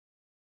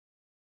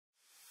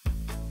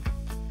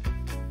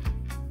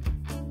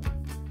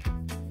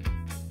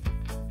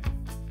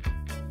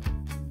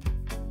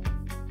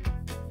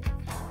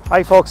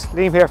Hi folks,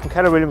 Liam here from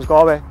Keller Williams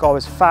Galway,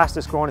 Galway's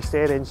fastest growing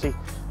estate agency,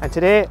 and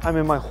today I'm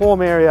in my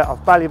home area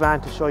of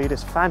Ballybane to show you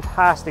this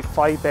fantastic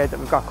 5-bed that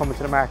we've got coming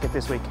to the market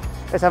this week.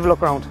 Let's have a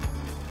look around.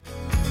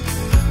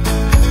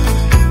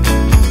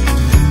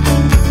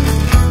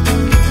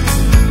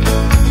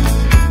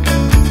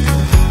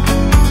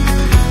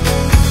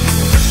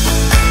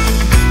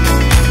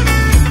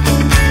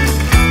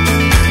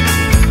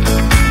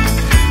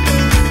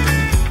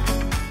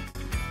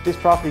 This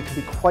property can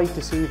be quite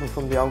deceiving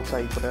from the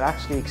outside, but it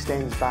actually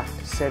extends back to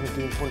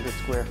 1700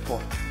 square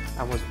foot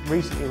and was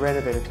recently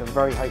renovated to a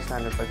very high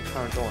standard by the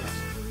current owners.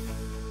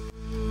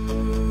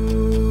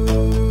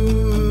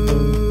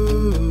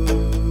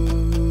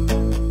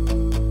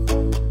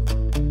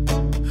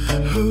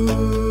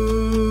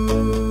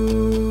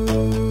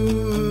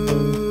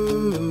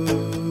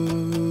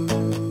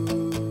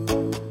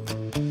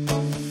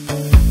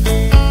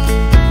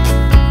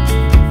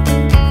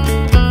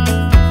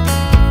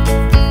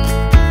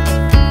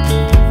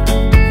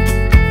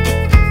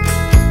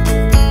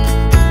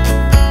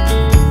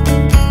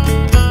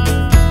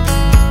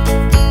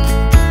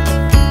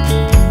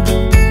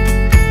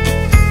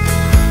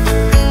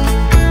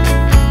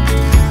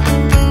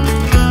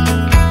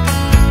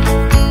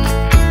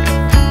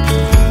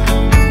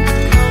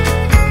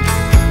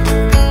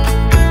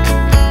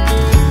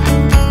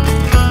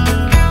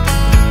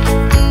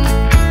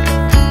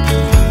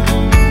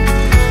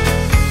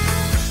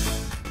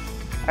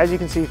 As you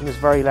can see from this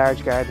very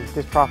large garden,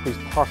 this property is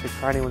perfect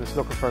for anyone that's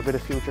looking for a bit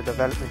of future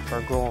development for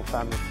a growing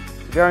family.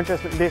 If you're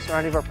interested in this or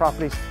any of our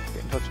properties,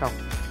 get in touch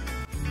now.